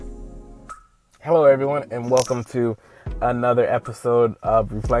Hello, everyone, and welcome to another episode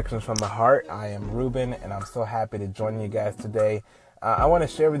of Reflections from the Heart. I am Ruben, and I'm so happy to join you guys today. I want to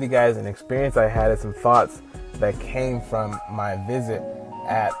share with you guys an experience I had and some thoughts that came from my visit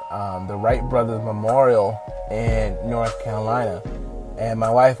at the Wright Brothers Memorial in North Carolina. And my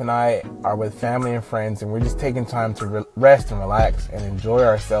wife and I are with family and friends, and we're just taking time to rest and relax and enjoy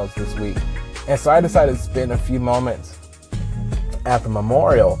ourselves this week. And so I decided to spend a few moments at the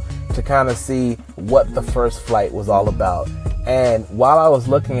memorial to kind of see what the first flight was all about. And while I was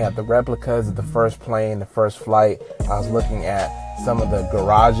looking at the replicas of the first plane, the first flight, I was looking at some of the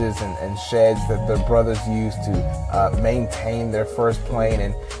garages and sheds that the brothers used to maintain their first plane.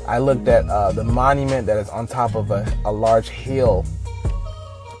 And I looked at the monument that is on top of a large hill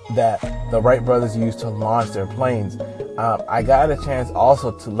that the Wright brothers used to launch their planes. I got a chance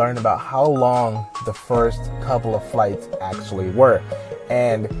also to learn about how long the first couple of flights actually were.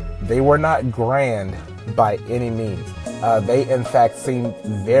 And they were not grand by any means. They, in fact, seemed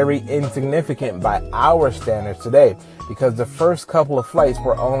very insignificant by our standards today, because the first couple of flights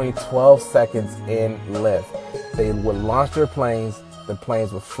were only 12 seconds in length. They would launch their planes, the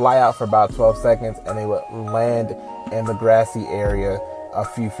planes would fly out for about 12 seconds, and they would land in the grassy area a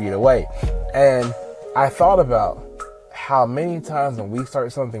few feet away. And I thought about how many times when we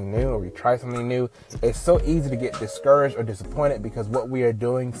start something new or we try something new, it's so easy to get discouraged or disappointed because what we are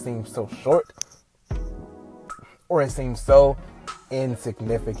doing seems so short or it seems so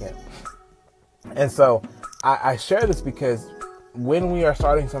insignificant. And so I share this because when we are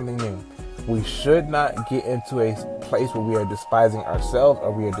starting something new, we should not get into a place where we are despising ourselves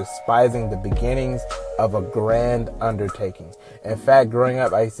or we are despising the beginnings of a grand undertaking. In fact, growing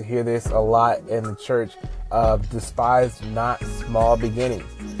up, I used to hear this a lot in the church of despise not small beginnings.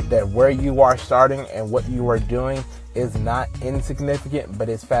 That where you are starting and what you are doing is not insignificant, but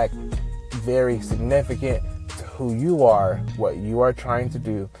in fact very significant to who you are, what you are trying to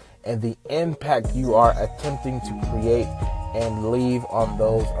do, and the impact you are attempting to create and leave on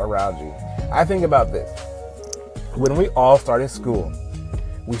those around you. I think about this. When we all started school,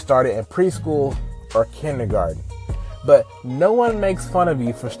 we started in preschool or kindergarten. But no one makes fun of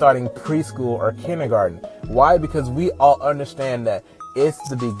you for starting preschool or kindergarten. Why? Because we all understand that it's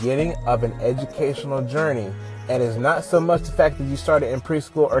the beginning of an educational journey. And it's not so much the fact that you started in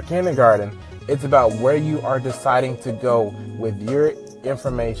preschool or kindergarten. It's about where you are deciding to go with your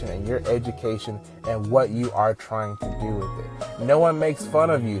information and your education and what you are trying to do with it. No one makes fun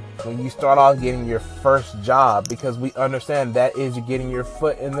of you when you start off getting your first job, because we understand that is you getting your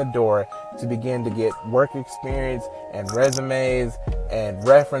foot in the door to begin to get work experience and resumes and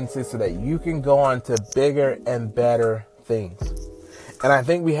references so that you can go on to bigger and better things. And I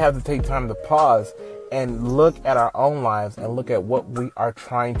think we have to take time to pause and look at our own lives and look at what we are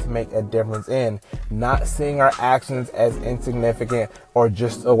trying to make a difference in, not seeing our actions as insignificant or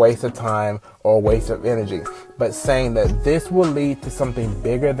just a waste of time or a waste of energy, but saying that this will lead to something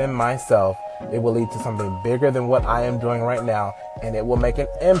bigger than myself. It will lead to something bigger than what I am doing right now, and it will make an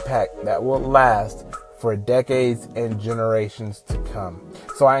impact that will last for decades and generations to come.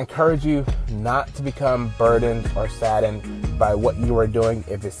 So I encourage you not to become burdened or saddened by what you are doing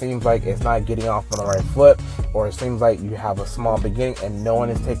if it seems like it's not getting off on the right foot, or it seems like you have a small beginning and no one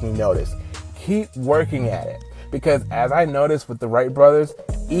is taking notice. Keep working at it, because as I noticed with the Wright brothers,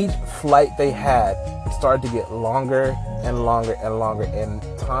 each flight they had started to get longer and longer and longer in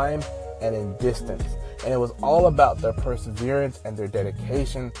time and in distance. And it was all about their perseverance and their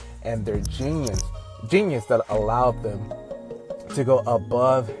dedication and their genius that allowed them to go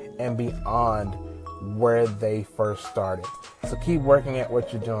above and beyond where they first started. So keep working at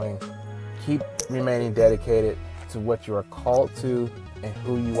what you're doing. Keep remaining dedicated to what you are called to and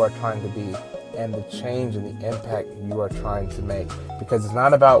who you are trying to be and the change and the impact you are trying to make. Because it's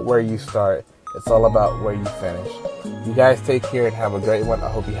not about where you start. It's all about where you finish. You guys take care and have a great one. I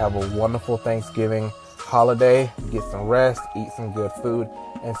hope you have a wonderful Thanksgiving holiday. Get some rest, eat some good food,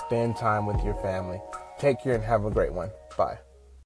 and spend time with your family. Take care and have a great one. Bye.